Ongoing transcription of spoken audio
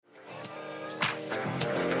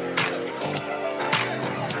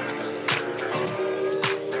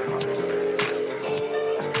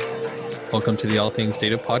Welcome to the All Things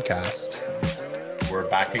Data podcast. We're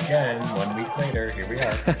back again 1 week later. Here we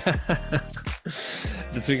are.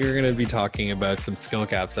 This week we're going to be talking about some skill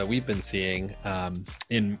gaps that we've been seeing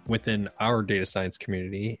within our data science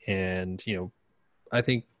community, and I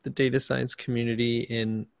think the data science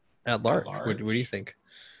community at large. What do you think?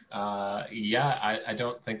 I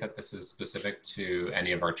don't think that this is specific to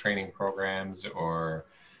any of our training programs or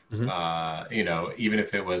even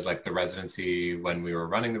if it was like the residency when we were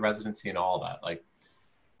running the residency and all that, like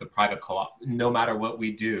the private co-op, no matter what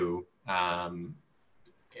we do,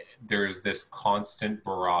 there's this constant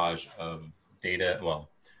barrage of data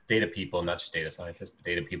people, not just data scientists, but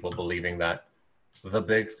data people believing that the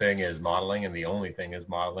big thing is modeling and the only thing is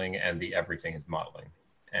modeling and the everything is modeling.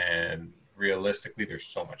 And realistically, there's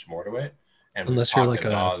so much more to it. And unless you're like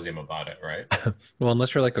nauseam about it, right? Well,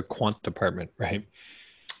 unless you're like a quant department, right?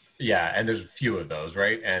 Yeah, and there's a few of those,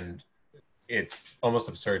 right? And it's almost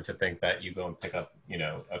absurd to think that you go and pick up,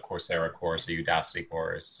 a Coursera course, a Udacity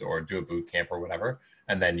course, or do a boot camp or whatever,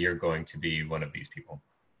 and then you're going to be one of these people.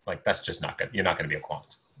 Like, that's just not good. You're not going to be a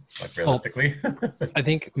quant, like, realistically. Well, I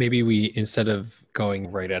think maybe we, instead of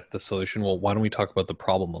going right at the solution, well, why don't we talk about the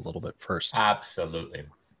problem a little bit first? Absolutely.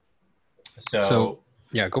 So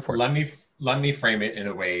yeah, go for it. Let me frame it in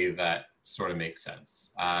a way that sort of makes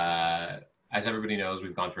sense. As everybody knows,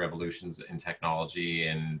 we've gone through evolutions in technology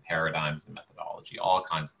and paradigms and methodology, all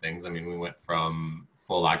kinds of things. I mean, we went from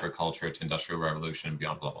full agriculture to industrial revolution and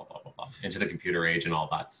beyond, blah, blah, blah, blah, blah, into the computer age and all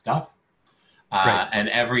that stuff. Right. And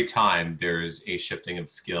every time there's a shifting of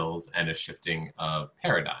skills and a shifting of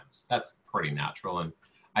paradigms. That's pretty natural. And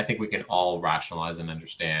I think we can all rationalize and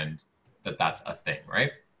understand that that's a thing,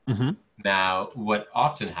 right? Mm-hmm. Now, what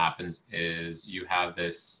often happens is you have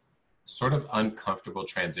this sort of uncomfortable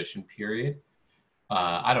transition period.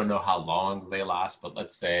 I don't know how long they last, but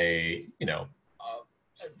let's say,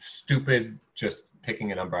 stupid, just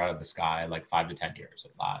picking a number out of the sky, like 5 to 10 years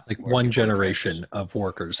it lasts. Like one generation of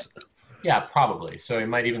workers. Yeah, probably. So it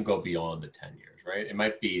might even go beyond the 10 years, right? It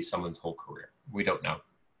might be someone's whole career. We don't know.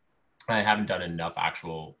 I haven't done enough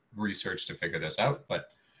actual research to figure this out, but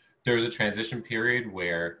there's a transition period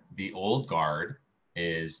where the old guard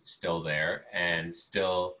is still there and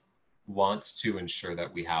still wants to ensure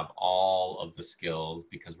that we have all of the skills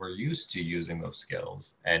because we're used to using those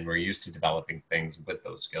skills and we're used to developing things with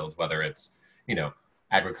those skills, whether it's,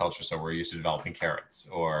 agriculture. So we're used to developing carrots,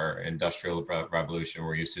 or industrial revolution.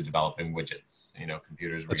 We're used to developing widgets,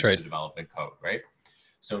 computers. We're used to developing code, right?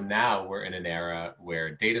 So now we're in an era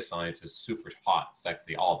where data science is super hot,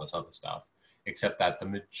 sexy, all this other stuff, except that the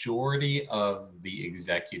majority of the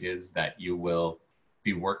executives that you will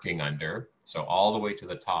be working under, so all the way to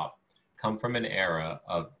the top, come from an era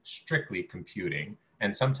of strictly computing,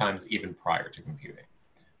 and sometimes even prior to computing.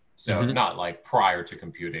 So not like prior to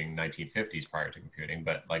computing, 1950s prior to computing,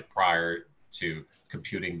 but like prior to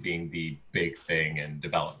computing being the big thing and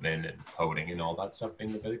development and coding and all that stuff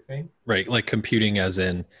being the big thing. Right, like computing as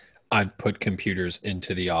in I've put computers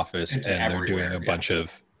into the office and they're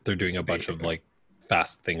doing a bunch of like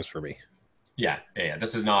fast things for me. Yeah.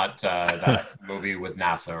 This is not that movie with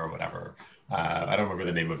NASA or whatever. I don't remember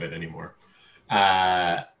the name of it anymore.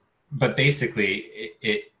 But basically,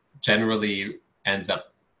 it generally ends up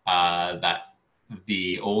that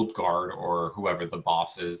the old guard or whoever the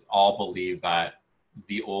boss is all believe that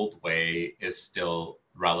the old way is still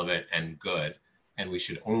relevant and good, and we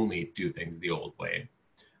should only do things the old way.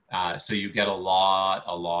 So you get a lot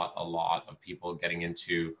of people getting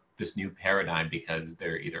into this new paradigm because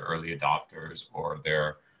they're either early adopters or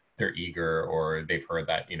they're eager, or they've heard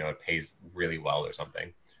that, it pays really well or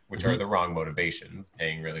something, which are the wrong motivations.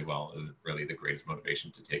 Paying really well is really the greatest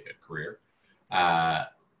motivation to take a career.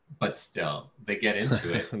 But still, they get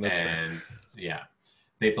into it and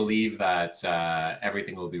they believe that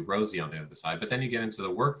everything will be rosy on the other side. But then you get into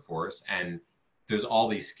the workforce and there's all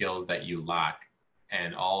these skills that you lack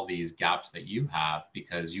and all these gaps that you have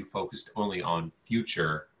because you focused only on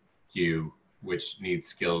future you, which needs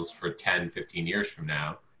skills for 10, 15 years from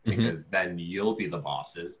now, because then you'll be the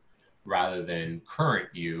bosses, rather than current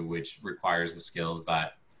you, which requires the skills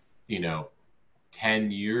that,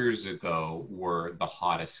 10 years ago were the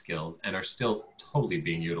hottest skills and are still totally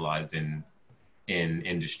being utilized in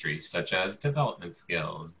industries such as development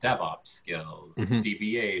skills, DevOps skills,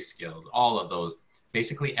 DBA skills, all of those.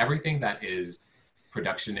 Basically everything that is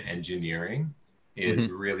production engineering is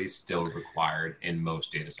really still required in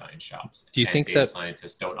most data science shops. Do you think data that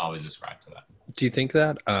scientists don't always ascribe to that? Do you think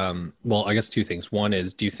that, well, I guess two things. One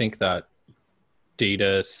is, do you think that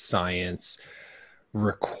data science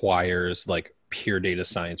requires, like pure data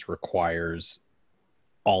science requires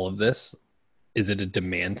all of this? Is it a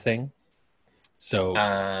demand thing? So,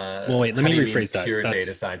 well, wait, let me rephrase that. Pure That's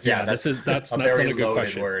data science. yeah, That's that's a not very a good loaded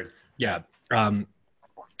question. word. Yeah.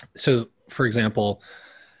 So for example,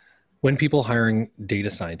 when people hiring data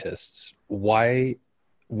scientists, what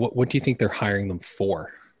do you think they're hiring them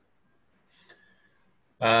for?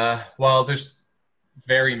 Well, there's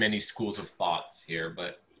very many schools of thoughts here,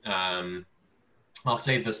 but I'll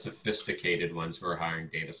say the sophisticated ones who are hiring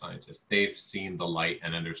data scientists, they've seen the light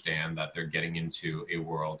and understand that they're getting into a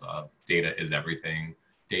world of data is everything,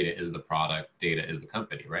 data is the product, data is the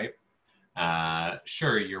company, right?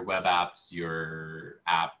 Sure, your web apps, your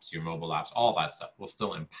apps, your mobile apps, all that stuff will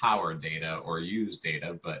still empower data or use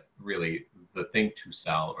data, but really the thing to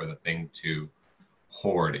sell or the thing to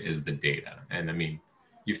hoard is the data. And I mean,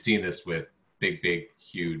 you've seen this with big,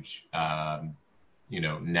 huge,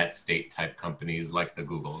 net state type companies like the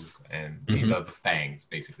Googles and the FANGs,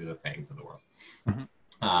 basically the FANGs of the world.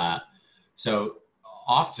 Mm-hmm. So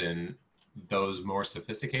often those more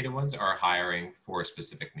sophisticated ones are hiring for a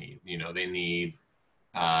specific need. They need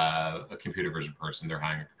a computer vision person, they're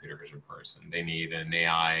hiring a computer vision person. They need an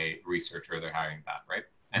AI researcher, they're hiring that, right?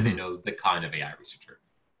 And they know the kind of AI researcher.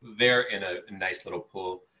 They're in a nice little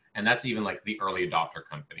pool. And that's even like the early adopter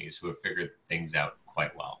companies who have figured things out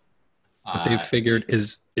quite well. But they've figured,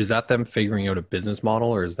 is that them figuring out a business model,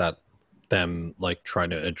 or is that them like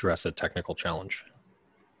trying to address a technical challenge?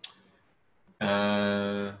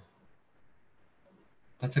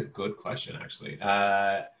 That's a good question, actually.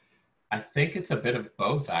 I think it's a bit of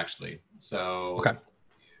both, actually. So, okay.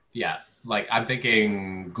 Yeah, like I'm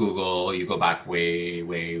thinking Google, you go back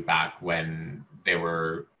way back when they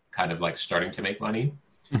were kind of like starting to make money.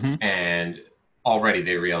 And already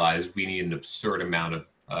they realized we need an absurd amount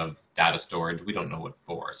of data storage. We don't know what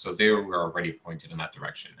for. So they were already pointed in that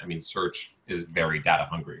direction. I mean, search is very data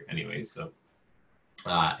hungry anyway. So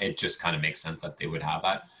it just kind of makes sense that they would have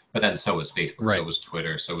that. But then so was Facebook, right. So was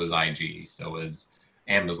Twitter, so was IG, so was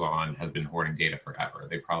Amazon has been hoarding data forever.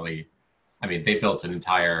 They built an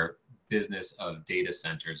entire business of data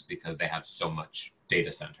centers because they had so much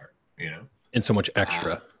data center, and so much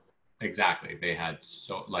extra. Exactly. They had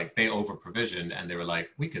they over provisioned and they were like,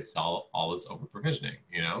 we could sell all this over provisioning,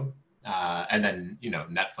 and then,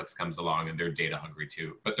 Netflix comes along and they're data hungry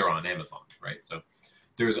too, but they're on Amazon, right? So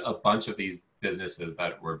there's a bunch of these businesses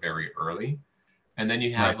that were very early. And then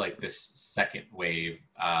you have like this second wave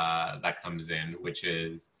that comes in, which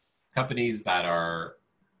is companies that are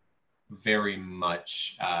very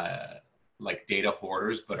much like data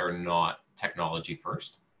hoarders, but are not technology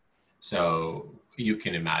first. So you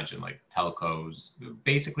can imagine like telcos,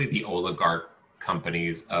 basically the oligarch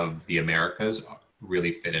companies of the Americas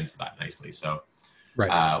really fit into that nicely. So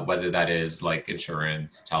whether that is like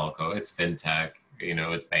insurance, telco, it's fintech,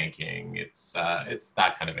 it's banking, it's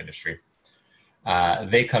that kind of industry.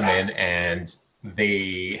 They come in and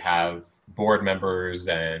they have board members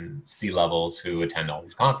and C-levels who attend all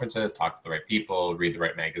these conferences, talk to the right people, read the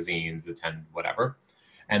right magazines, attend whatever.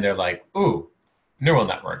 And they're like, ooh, neural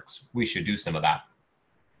networks, we should do some of that.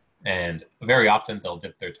 And very often they'll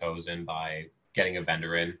dip their toes in by getting a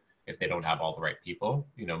vendor in if they don't have all the right people.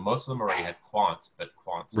 Most of them already had quants, but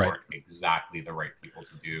quants aren't exactly the right people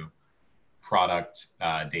to do product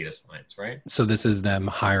data science, right? So this is them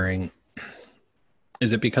hiring.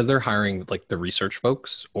 Is it because they're hiring like the research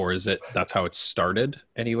folks, or is it that's how it started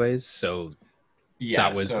anyways? So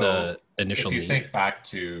that was the initial need. If you think back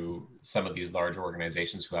to some of these large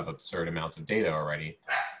organizations who have absurd amounts of data already,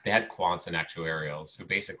 they had quants and actuarials who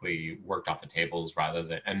basically worked off of tables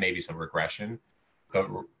and maybe some regression, but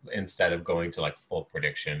instead of going to like full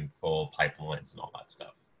prediction, full pipelines and all that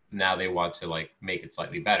stuff. Now they want to like make it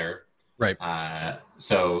slightly better. Right.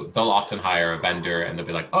 So they'll often hire a vendor and they'll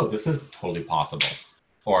be like, oh, this is totally possible.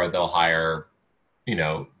 Or they'll hire,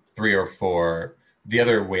 3 or 4. The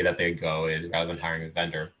other way that they go is rather than hiring a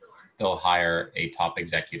vendor, they'll hire a top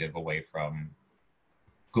executive away from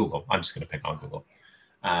Google. I'm just going to pick on Google.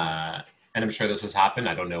 And I'm sure this has happened.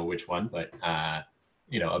 I don't know which one, but,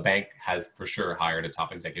 a bank has for sure hired a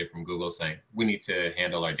top executive from Google saying, we need to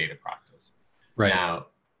handle our data practice. Right. Now,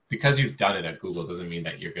 because you've done it at Google doesn't mean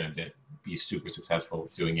that you're going to be super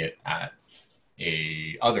successful doing it at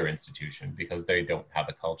a other institution because they don't have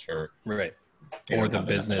the culture. Right. Or the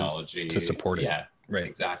business to support it. Yeah, right.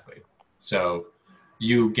 Exactly. So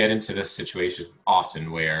you get into this situation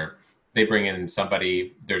often where they bring in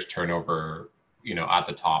somebody, there's turnover, at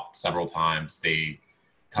the top several times. They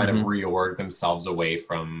kind of reorg themselves away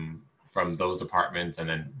from those departments and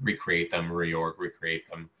then recreate them.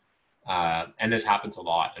 And this happens a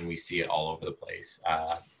lot and we see it all over the place.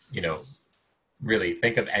 Really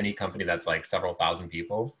think of any company that's like several thousand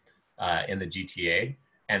people in the GTA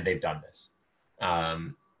and they've done this.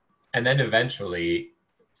 And then eventually,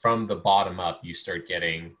 from the bottom up, you start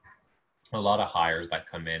getting a lot of hires that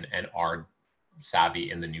come in and are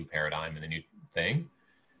savvy in the new paradigm and the new thing.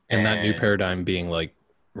 And that new paradigm being like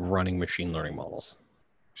running machine learning models.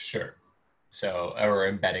 Sure. So, or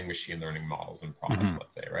embedding machine learning models in product,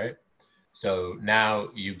 let's say, right? So now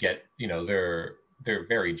you get, they're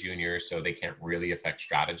very junior, so they can't really affect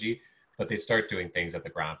strategy, but they start doing things at the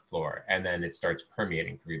ground floor, and then it starts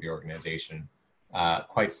permeating through the organization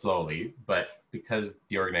quite slowly. But because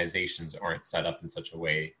the organizations aren't set up in such a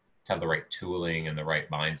way to have the right tooling and the right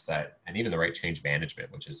mindset, and even the right change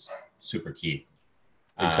management, which is super key.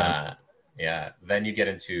 Then you get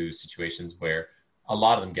into situations where a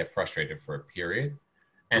lot of them get frustrated for a period,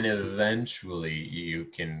 and eventually you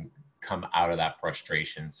can come out of that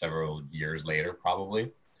frustration several years later,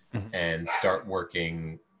 probably, and start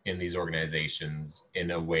working in these organizations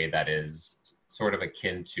in a way that is sort of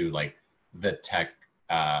akin to like the tech,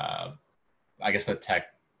 the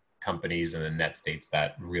tech companies and the net states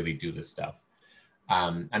that really do this stuff.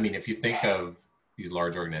 If you think of these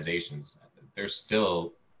large organizations, there's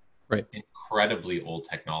still incredibly old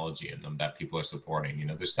technology in them that people are supporting.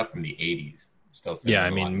 There's stuff from the 80s still.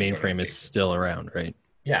 Mainframe is still around, right?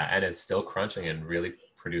 Yeah, and it's still crunching and really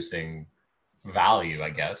producing value,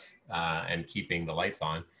 I guess, and keeping the lights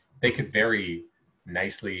on. They could very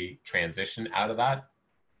nicely transition out of that,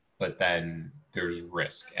 but then there's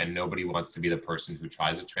risk, and nobody wants to be the person who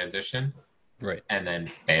tries to transition, right, and then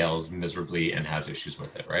fails miserably and has issues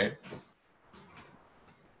with it, right?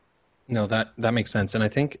 No, that makes sense. And I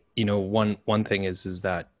think, one thing is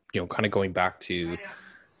that, kind of going back to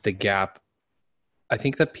the gap, I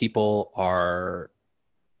think that people are,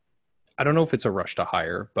 I don't know if it's a rush to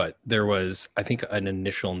hire, but there was, I think, an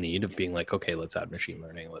initial need of being like, okay, let's add machine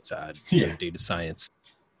learning, let's add data science.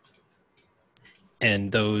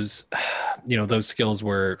 And those, those skills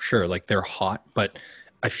were sure, like they're hot, but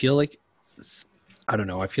I feel like, I don't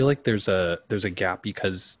know, I feel like there's a gap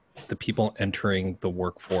because the people entering the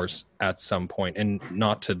workforce at some point, and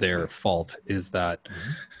not to their fault, is that,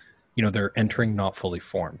 they're entering not fully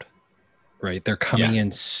formed, right? They're coming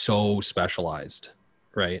in so specialized,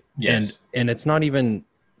 right? Yes. And it's not even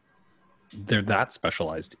they're that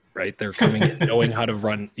specialized, right? They're coming in knowing how to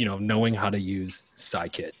run, knowing how to use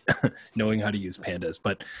Scikit, knowing how to use pandas,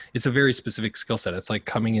 but it's a very specific skill set. It's like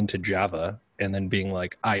coming into Java and then being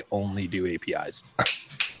like, I only do APIs.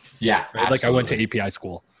 Yeah. Right? Like I went to API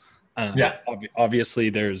school. Obviously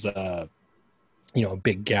there's a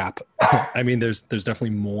big gap. There's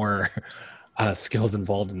definitely more skills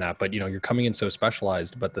involved in that, but you're coming in so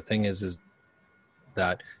specialized. But the thing is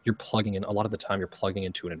that you're plugging in, a lot of the time you're plugging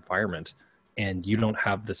into an environment and you don't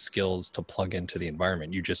have the skills to plug into the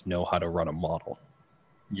environment. You just know how to run a model.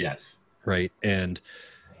 Yes. Right. And,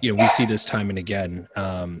 we see this time and again,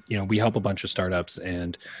 we help a bunch of startups,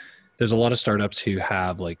 and there's a lot of startups who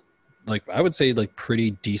have like I would say like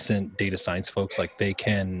pretty decent data science folks. Like they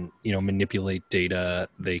can, manipulate data,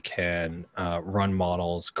 they can run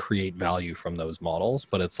models, create value from those models.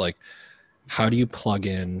 But it's like, how do you plug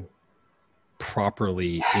in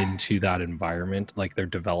properly into that environment, like their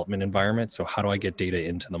development environment? So how do I get data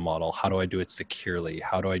into the model? How do I do it securely?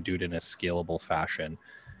 How do I do it in a scalable fashion?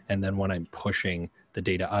 And then when I'm pushing the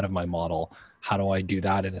data out of my model, how do I do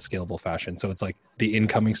that in a scalable fashion? So it's like the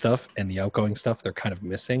incoming stuff and the outgoing stuff, they're kind of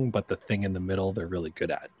missing, but the thing in the middle, they're really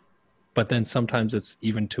good at. But then sometimes it's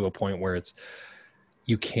even to a point where it's,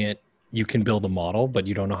 you can build a model, but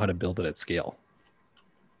you don't know how to build it at scale.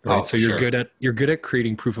 Right. So you're good at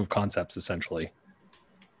creating proof of concepts, essentially.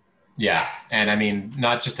 Yeah. And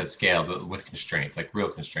not just at scale, but with constraints, like real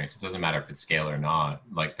constraints. It doesn't matter if it's scale or not.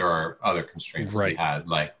 Like there are other constraints we had,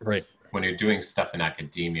 like when you're doing stuff in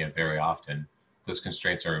academia, very often those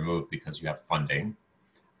constraints are removed because you have funding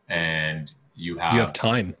and you have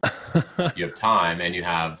time. You have time, and you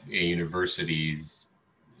have a university's,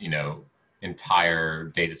 entire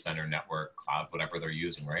data center network, cloud, whatever they're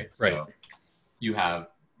using, right? So you have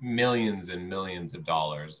millions and millions of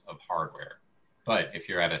dollars of hardware. But if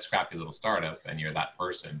you're at a scrappy little startup and you're that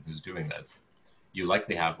person who's doing this, you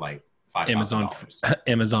likely have like $5,000.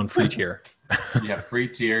 Amazon free tier. You have free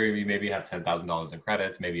tier. You maybe have $10,000 in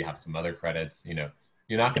credits. Maybe you have some other credits. You're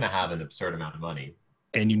not going to have an absurd amount of money.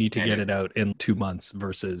 And you need to get it out in 2 months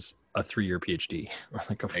versus a 3-year PhD or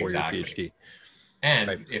like a 4-year PhD.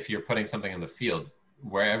 And if you're putting something in the field,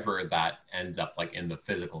 wherever that ends up, like in the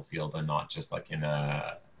physical field and not just like in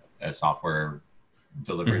a software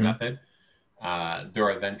delivery method, there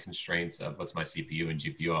are then constraints of what's my CPU and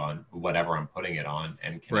GPU on, whatever I'm putting it on,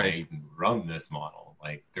 and can I even run this model?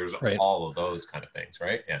 Like there's Right. all of those kind of things,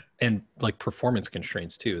 right? Yeah. And like performance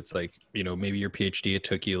constraints too. It's like, maybe your PhD, it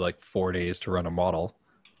took you like 4 days to run a model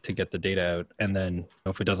to get the data out. And then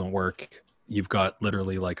if it doesn't work, you've got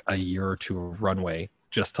literally like a year or two of runway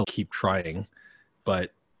just to keep trying.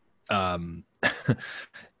 But um,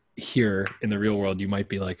 here in the real world, you might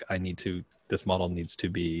be like, this model needs to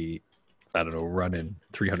be, I don't know, run in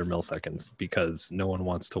 300 milliseconds because no one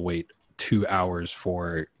wants to wait 2 hours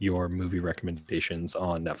for your movie recommendations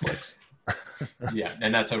on Netflix. Yeah,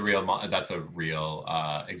 and that's a real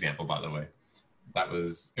example, by the way.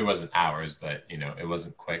 It wasn't hours, but it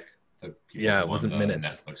wasn't quick. The people Yeah, who it won wasn't the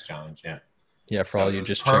minutes. Netflix challenge. Yeah, Yeah, for so all it you was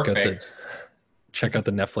just perfect. check out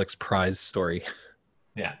the Netflix prize story.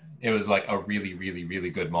 Yeah, it was like a really, really, really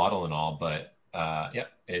good model and all, but yeah,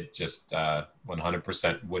 it just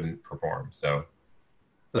 100% wouldn't perform. So it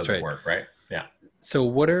That's doesn't right. work, right? Yeah. So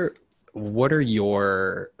what are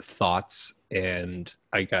your thoughts and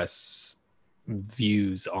I guess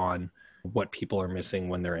views on what people are missing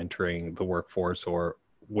when they're entering the workforce, or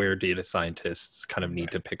where data scientists kind of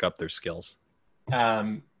need to pick up their skills?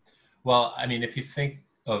 Um, well, I mean, if you think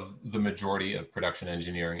of the majority of production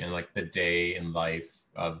engineering and like the day in life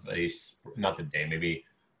of not the day, maybe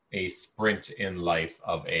a sprint in life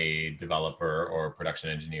of a developer or production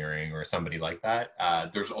engineering or somebody like that,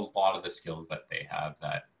 there's a lot of the skills that they have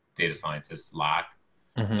that data scientists lack.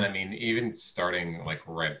 And Mm-hmm. I mean, even starting like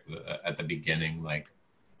right at the beginning, like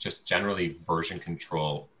just generally version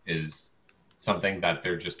control is something that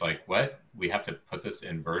they're just like, what? We have to put this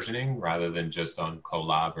in versioning rather than just on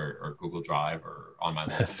Colab or Google Drive or on my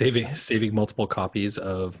local saving machine. saving multiple copies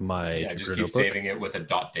of my Yeah, just Jupyter keep notebook. saving it with a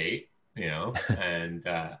dot date, And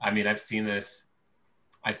I mean, I've seen this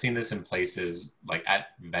in places like at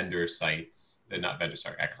vendor sites, not vendor,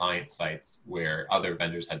 sorry, at client sites where other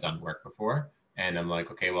vendors had done work before. And I'm like,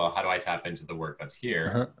 okay, well, how do I tap into the work that's here?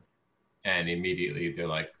 Uh-huh. And immediately they're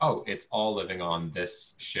like, oh, it's all living on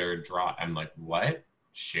this shared drive. I'm like, what?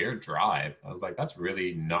 Shared drive? I was like, that's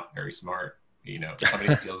really not very smart. If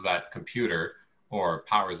somebody steals that computer or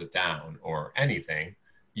powers it down or anything,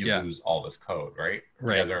 you Yeah, lose all this code, right? You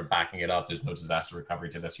right, guys aren't backing it up. There's no disaster recovery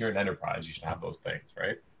to this. You're an enterprise. You should have those things,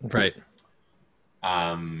 right? right.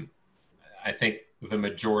 Um, I think the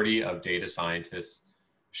majority of data scientists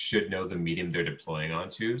should know the medium they're deploying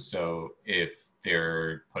onto. So if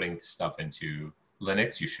they're putting stuff into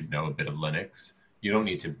Linux, you should know a bit of Linux. You don't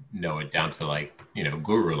need to know it down to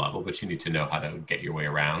guru level, but you need to know how to get your way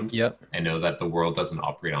around Yep. and know that the world doesn't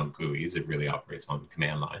operate on GUIs. It really operates on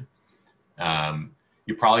command line.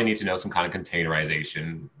 You probably need to know some kind of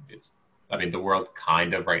containerization. I mean, the world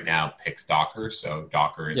kind of right now picks Docker, so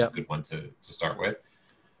Docker is a Yep. good one to start with.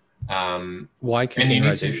 Why And you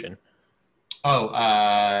need to, containerization?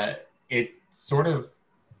 it sort of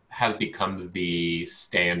has become the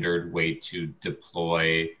standard way to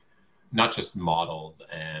deploy not just models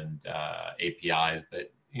and APIs,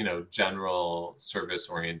 but general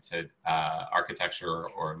service-oriented architecture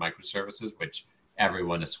or microservices, which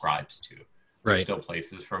everyone ascribes to. There's Right. still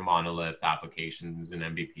places for monolith applications and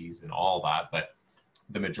MVPs and all that, but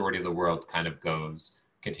the majority of the world kind of goes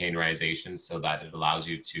containerization so that it allows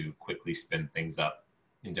you to quickly spin things up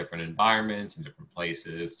in different environments, in different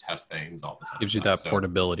places, test things, all this other Gives you stuff. that So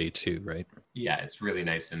portability too, right? yeah, it's really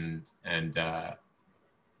nice and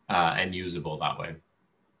usable that way.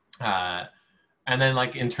 Uh, and then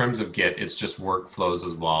like in terms of Git, it's just workflows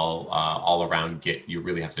as well. All around Git, you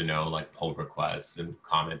really have to know like pull requests and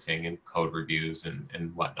commenting and code reviews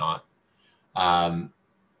and whatnot. Um,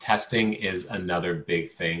 Testing is another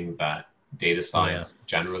big thing that data Oh yeah. science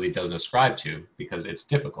generally doesn't ascribe to because it's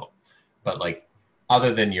difficult. But like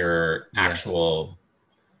other than your Yeah. actual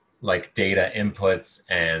like data inputs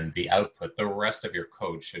and the output, the rest of your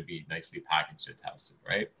code should be nicely packaged and tested,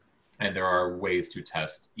 right? And there are ways to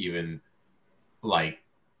test even like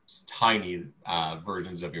tiny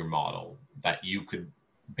versions of your model that you could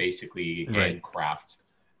basically Right. handcraft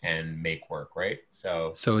and make work, right?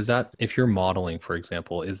 So So is that, if you're modeling, for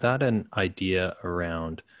example, is that an idea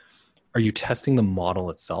around, are you testing the model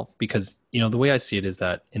itself? Because, the way I see it is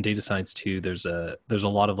that in data science too, there's a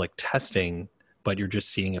lot of like testing, but you're just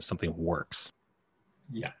seeing if something works.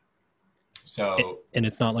 yeah, And so and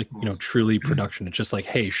it's not like, truly production. It's just like,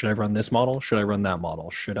 hey, should I run this model? Should I run that model?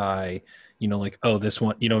 Should I, like, oh, this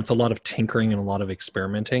one, it's a lot of tinkering and a lot of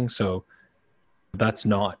experimenting. So that's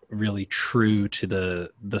not really true to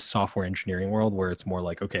the software engineering world, where it's more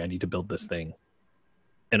like, okay, I need to build this thing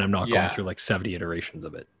and I'm not going yeah, through like 70 iterations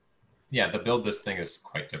of it. yeah, the build this thing is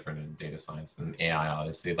quite different in data science than AI.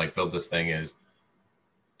 Obviously, like build this thing is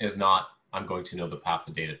not I'm going to know the path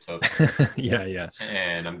the data took, Yeah.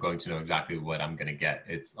 and I'm going to know exactly what I'm going to get.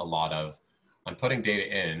 It's a lot of, I'm putting data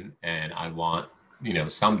in and I want,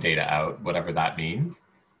 some data out, whatever that means.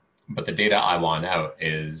 But the data I want out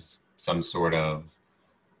is some sort of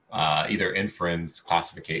either inference,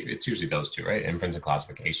 classification. It's usually those two, right? Inference and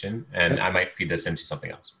classification. And Yep. I might feed this into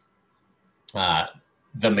something else.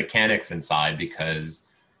 The mechanics inside, because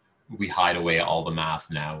we hide away all the math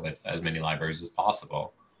now with as many libraries as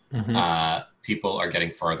possible. People are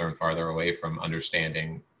getting farther and farther away from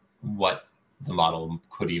understanding what the model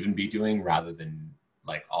could even be doing, rather than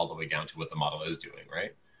like all the way down to what the model is doing,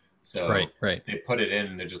 right? So Right. they put it in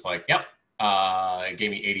and they're just like, yep, it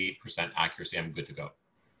gave me 88% accuracy. I'm good to go.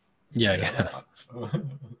 Yeah.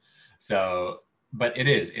 So, but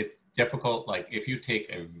it's difficult. Like if you take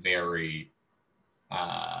a very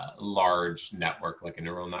large network, like a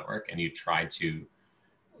neural network, and you try to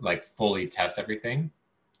like fully test everything,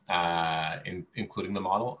 including the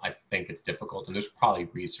model, I think it's difficult. And there's probably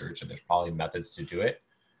research and there's probably methods to do it.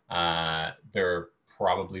 There are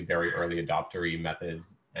probably very early adoptery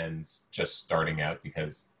methods and just starting out,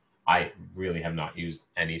 because I really have not used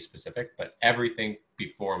any specific, but everything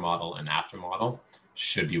before model and after model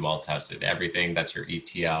should be well tested. Everything that's your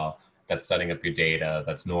ETL, that's setting up your data,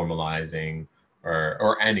 that's normalizing,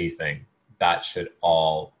 or anything, that should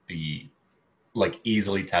all be like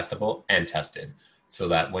easily testable and tested, so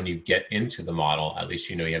that when you get into the model, at least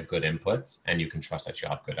you have good inputs and you can trust that you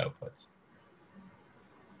have good outputs.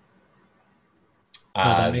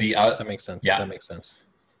 No, that makes sense. Yeah. That makes sense.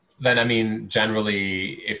 Then, I mean,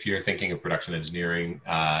 generally, if you're thinking of production engineering,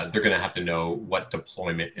 they're going to have to know what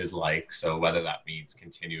deployment is like. So whether that means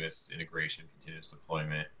continuous integration, continuous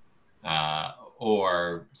deployment,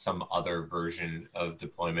 or some other version of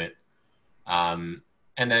deployment. And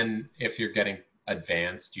then if you're getting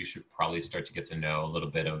advanced, you should probably start to get to know a little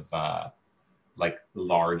bit of like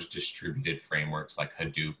large distributed frameworks like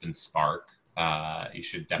Hadoop and Spark. You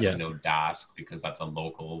should definitely know Dask, because that's a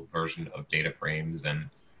local version of data frames, and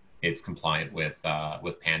it's compliant with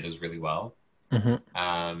pandas really well.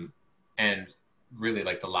 And really,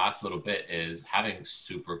 like the last little bit is having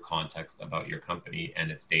super context about your company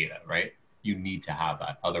and its data, right? You need to have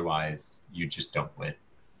that. Otherwise, you just don't win.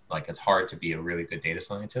 Like it's hard to be a really good data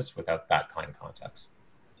scientist without that kind of context.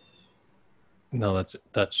 No,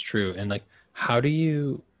 that's true. And like, how do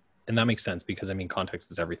you, and that makes sense, because I mean,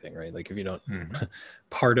 context is everything, right? Like if you don't,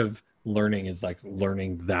 part of learning is like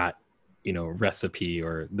learning that, recipe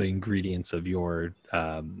or the ingredients of your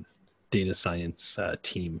data science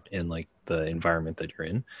team and like the environment that you're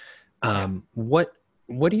in. What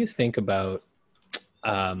do you think about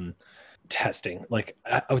testing? Like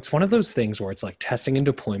it's one of those things where it's like testing and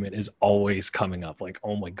deployment is always coming up. Like,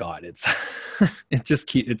 oh my God, it's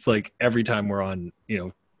it's like every time we're on,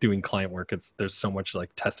 doing client work, there's so much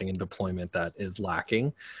like testing and deployment that is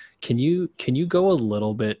lacking. Can you go a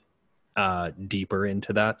little bit deeper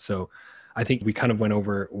into that? So I think we kind of went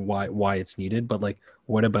over why it's needed, but like,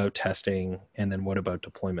 what about testing? And then what about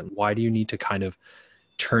deployment? Why do you need to kind of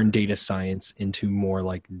turn data science into more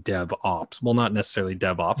like DevOps? Well, not necessarily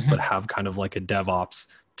DevOps, but have kind of like a DevOps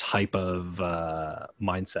type of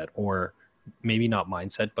mindset, or maybe not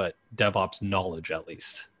mindset, but DevOps knowledge at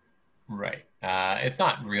least. Right. It's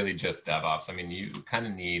not really just DevOps. I mean, you kind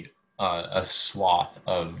of need a swath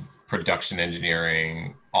of production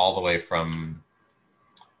engineering, all the way from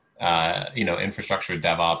infrastructure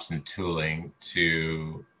DevOps and tooling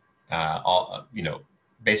to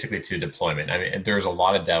basically to deployment. I mean, there's a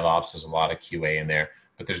lot of DevOps, there's a lot of QA in there,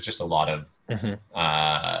 but there's just a lot of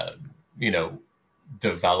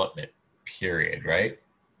development period, right?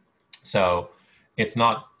 So it's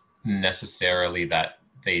not necessarily that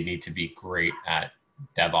they need to be great at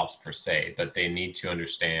DevOps per se, but they need to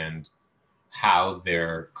understand how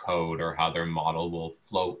their code or how their model will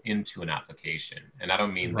flow into an application. And I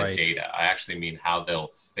don't mean the data. I actually mean how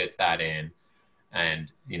they'll fit that in.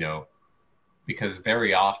 And, because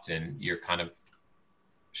very often you're kind of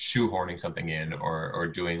shoehorning something in, or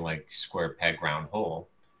doing like square peg, round hole.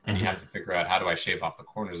 And you have to figure out, how do I shave off the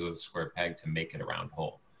corners of the square peg to make it a round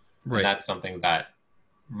hole? Right. And that's something that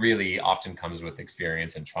really often comes with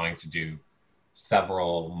experience and trying to do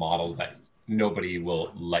several models that nobody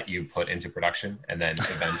will let you put into production. And then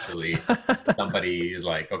eventually somebody is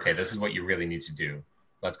like, okay, this is what you really need to do.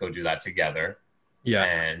 Let's go do that together. Yeah.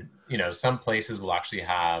 And, some places will actually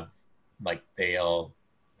have, like, they'll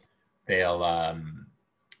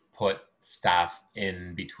put staff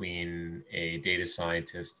in between a data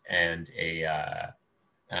scientist and a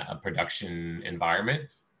production environment.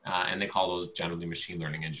 And they call those generally machine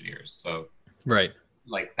learning engineers. So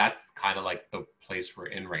like that's kind of like the place we're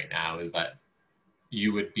in right now, is that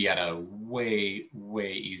you would be at a way,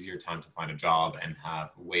 way easier time to find a job and have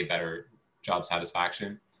way better job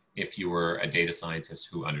satisfaction if you were a data scientist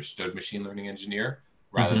who understood machine learning engineer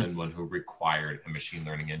rather Mm-hmm. than one who required a machine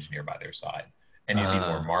learning engineer by their side. And you'd be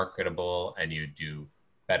more marketable and you'd do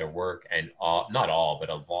better work, and not all, but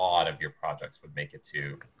a lot of your projects would make it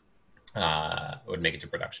to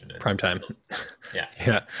production and Prime time. Yeah.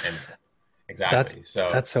 Yeah. And exactly.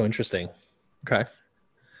 That's so interesting. Okay.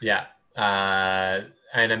 Yeah.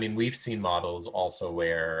 And I mean, we've seen models also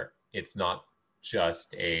where it's not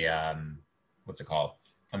just a, what's it called?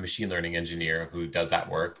 A machine learning engineer who does that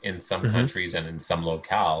work in some Mm-hmm. countries and in some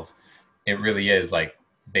locales. It really is like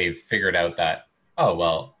they've figured out that, oh,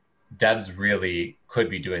 well, devs really could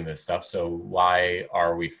be doing this stuff. So why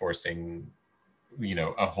are we forcing,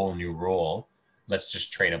 a whole new role? Let's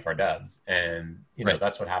just train up our devs. And, Right.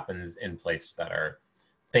 that's what happens in places that are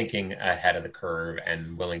thinking ahead of the curve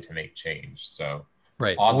and willing to make change. So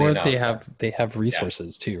Right. oddly Or enough, they have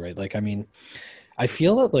resources too, right? Like, I mean, I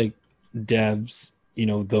feel that like devs,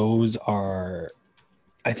 those are,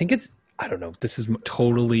 I think I don't know, this is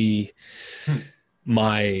totally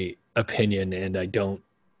my opinion, and I don't,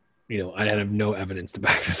 I have no evidence to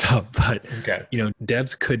back this up, but, okay.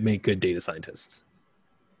 Devs could make good data scientists.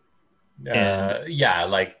 Yeah,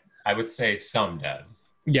 like I would say some devs.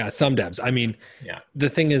 Yeah, some devs. I mean, yeah, the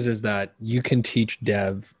thing is that you can teach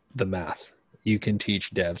dev the math. You can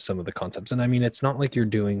teach dev some of the concepts. And I mean, it's not like you're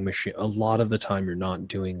doing a lot of the time, you're not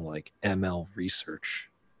doing like ML research.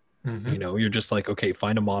 mm-hmm. You're just like, okay,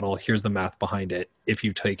 find a model. Here's the math behind it. If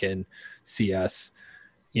you've taken CS,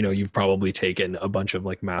 you've probably taken a bunch of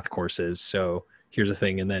like math courses. So here's the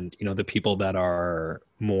thing. And then, the people that are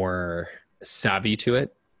more savvy to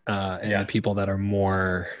it, and the people that are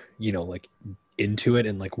more, like into it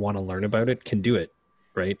and like want to learn about it can do it,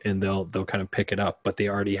 right? And they'll kind of pick it up, but they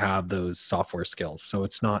already have those software skills. So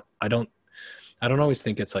it's not, I don't always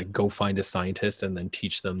think it's like go find a scientist and then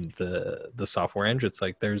teach them the software engine. It's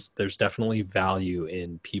like there's definitely value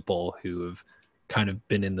in people who have kind of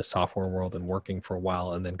been in the software world and working for a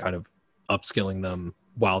while, and then kind of upskilling them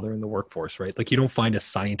while they're in the workforce, right? Like you don't find a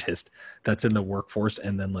scientist that's in the workforce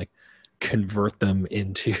and then like convert them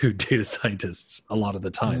into data scientists a lot of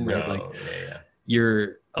the time, right? Like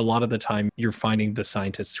a lot of the time you're finding the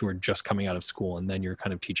scientists who are just coming out of school, and then you're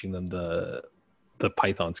kind of teaching them the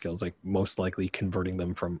Python skills, like most likely converting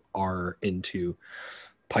them from R into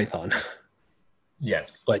Python.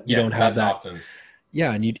 Yes. But you don't have that. Often.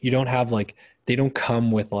 Yeah. And you don't have like, they don't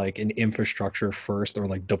come with like an infrastructure first or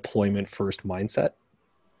like deployment first mindset.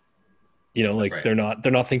 Like right. They're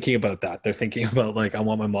not thinking about that. They're thinking about like, I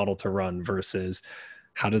want my model to run versus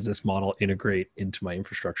how does this model integrate into my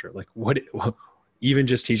infrastructure? Like even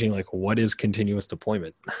just teaching like what is continuous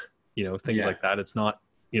deployment, things like that. It's not,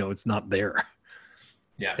 it's not there.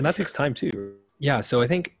 Yeah. And that takes time too. Yeah. So I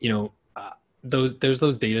think, there's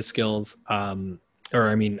those data skills, or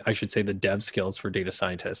I mean, I should say the dev skills for data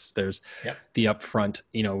scientists. There's the upfront,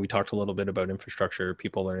 we talked a little bit about infrastructure,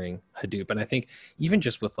 people learning Hadoop. And I think even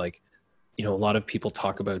just with like, a lot of people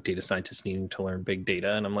talk about data scientists needing to learn big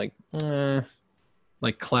data. And I'm like,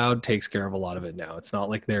 like cloud takes care of a lot of it now. It's not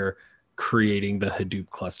like they're creating the Hadoop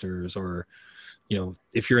clusters or,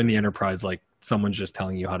 if you're in the enterprise, like someone's just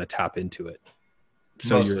telling you how to tap into it.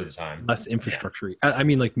 So most you're of the time. Less infrastructure. Yeah. I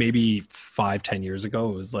mean, like maybe 5-10 years ago,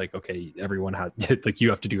 it was like, okay, everyone had like, you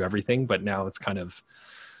have to do everything, but now it's kind of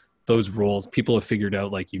those roles. People have figured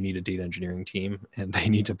out like you need a data engineering team and they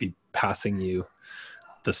need to be passing you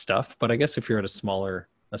the stuff. But I guess if you're at a smaller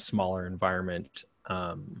environment,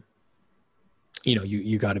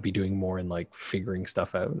 you got to be doing more and like figuring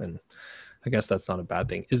stuff out. And I guess that's not a bad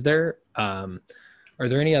thing. Is there, are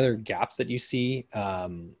there any other gaps that you see,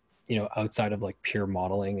 outside of like pure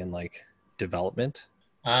modeling and like development?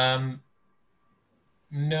 No,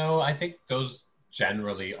 I think those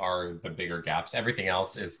generally are the bigger gaps. Everything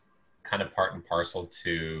else is kind of part and parcel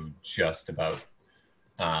to just about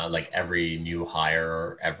like every new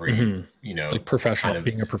hire, every, like professional, kind of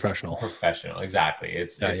being a professional. Exactly.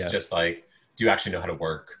 It's just like, do you actually know how to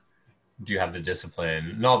work? Do you have the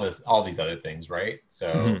discipline and all these other things, right?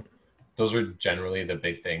 So those are generally the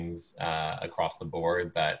big things across the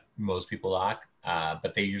board that most people lack,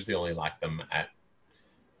 but they usually only lack them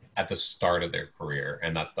at the start of their career.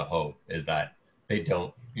 And that's the hope, is that they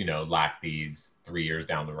don't, lack these 3 years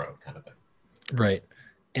down the road kind of thing. Right.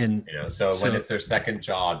 And, so when it's their second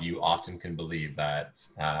job, you often can believe that,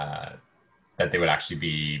 that they would actually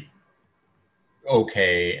be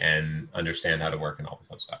okay and understand how to work and all this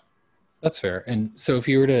other stuff. That's fair. And so if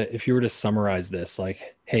you were to summarize this,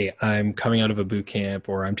 like, hey, I'm coming out of a boot camp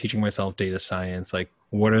or I'm teaching myself data science, like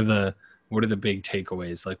what are the big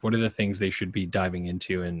takeaways? Like what are the things they should be diving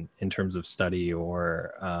into in terms of study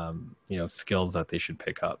or skills that they should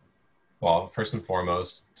pick up? Well, first and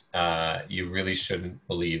foremost, you really shouldn't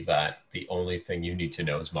believe that the only thing you need to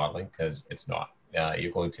know is modeling, because it's not.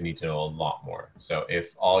 You're going to need to know a lot more. So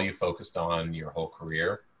if all you focused on your whole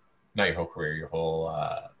career, not your whole career, your whole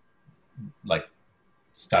like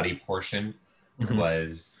study portion Hmm.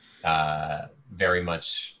 was very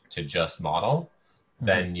much to just model, Hmm.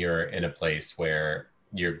 then you're in a place where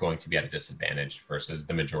you're going to be at a disadvantage versus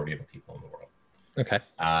the majority of the people in the world. Okay.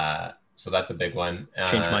 So that's a big one.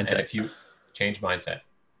 Change And mindset. if you change mindset,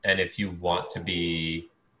 and if you want to be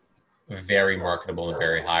very marketable and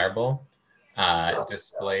very hireable,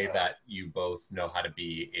 display that you both know how to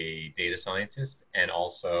be a data scientist and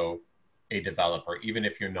also a developer, even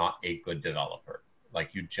if you're not a good developer.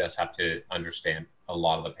 Like you just have to understand a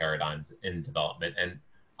lot of the paradigms in development. And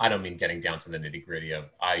I don't mean getting down to the nitty gritty of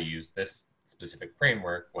I use this specific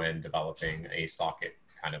framework when developing a socket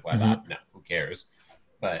kind of web Hmm. app. No, who cares?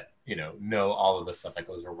 But know all of the stuff that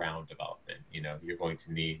goes around development. You're going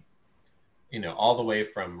to need all the way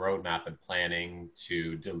from roadmap and planning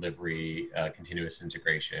to delivery, continuous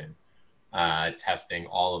integration, testing,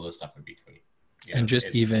 all of the stuff in between. And just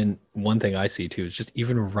If even one thing I see too is just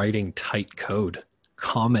even writing tight code,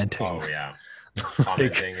 commenting, Oh yeah, like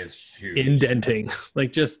commenting is huge. indenting,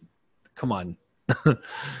 like just come on.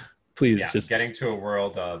 Please Yeah, just. getting to a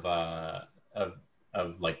world of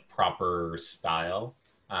like proper style.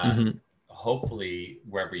 Uh, Mhm. Hopefully,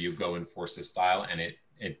 wherever you go enforces style, and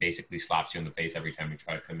it basically slaps you in the face every time you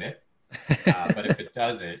try to commit. But if it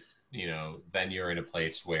doesn't, then you're in a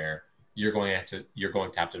place where you're going to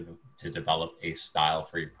have to develop a style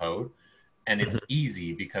for your code, and it's Mhm.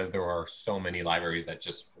 easy because there are so many libraries that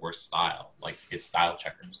just force style, like it's style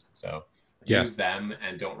checkers. So Yeah. use them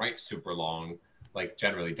and don't write super long. Like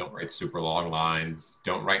generally, don't write super long lines.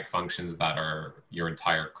 Don't write functions that are your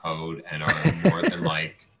entire code and are more than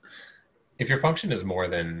like if your function is more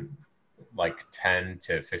than like 10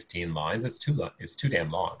 to 15 lines, it's too damn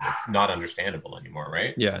long. It's not understandable anymore,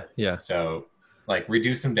 right? Yeah. Yeah. So like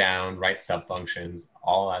reduce them down, write sub functions,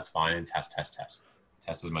 all that's fine, and test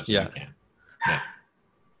as much as you Yeah. can. Yeah.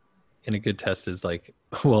 And a good test is like,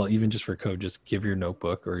 well, even just for code, just give your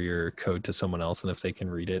notebook or your code to someone else, and if they can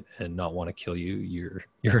read it and not want to kill you,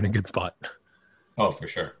 you're in a good spot. Oh, for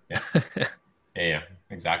sure. Yeah. Yeah. Yeah.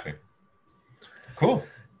 Exactly. Cool.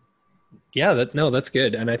 Yeah, that no, that's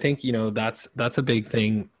good. And I think, that's a big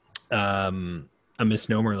thing. A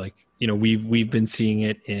misnomer, like, we've been seeing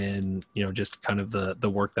it in, just kind of the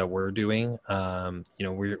work that we're doing.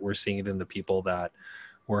 We're seeing it in the people that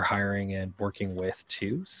we're hiring and working with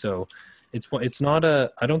too. So it's not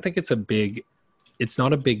a I don't think it's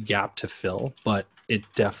not a big gap to fill, but it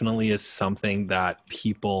definitely is something that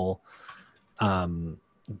people um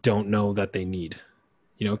don't know that they need.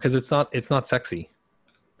 Because it's not sexy,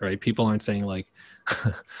 right? People aren't saying like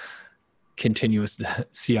continuous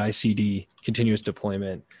CI/CD, continuous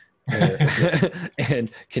deployment, or and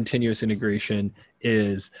continuous integration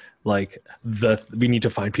is like we need to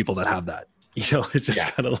find people that have that. It's just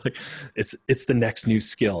Yeah. kind of like it's the next new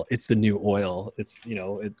skill. It's the new oil. It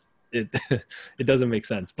it doesn't make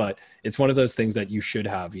sense, but it's one of those things that you should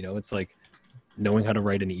have. It's like knowing how to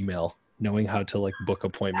write an email, knowing how to like book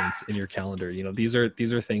appointments in your calendar. These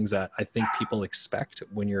are things that I think people expect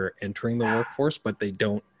when you're entering the workforce, but they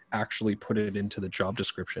don't actually put it into the job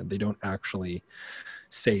description. They don't actually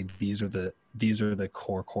say these are the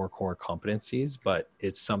core competencies, but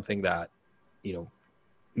it's something that you know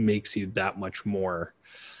makes you that much more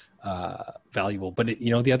valuable. But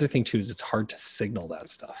the other thing too is it's hard to signal that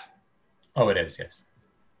stuff, Oh, it is. Yes,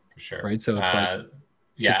 for sure. right? So it's like just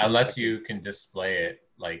Yeah. Unless expect it. you can display it,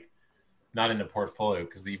 like not in a portfolio,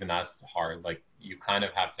 because even that's hard. Like you kind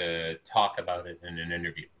of have to talk about it in an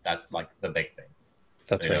interview. That's like the big thing,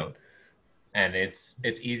 That's you right. know. And it's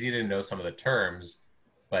easy to know some of the terms,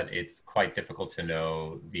 but it's quite difficult to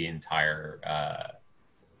know the entire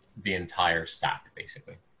stack,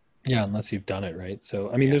 basically. Yeah, unless you've done it, right? So,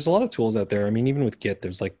 I mean, Yeah. there's a lot of tools out there. I mean, even with Git,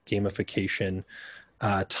 there's like gamification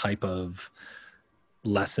type of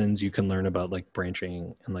lessons you can learn about like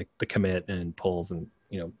branching and like the commit and pulls and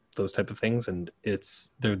those type of things. And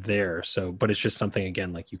they're there. So, but it's just something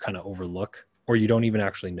again like you kind of overlook or you don't even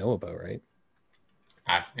actually know about, right?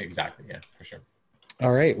 Exactly. Yeah, for sure.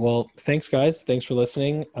 All right. Well, thanks, guys. Thanks for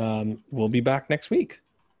listening. We'll be back next week.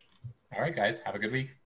 All right, guys. Have a good week.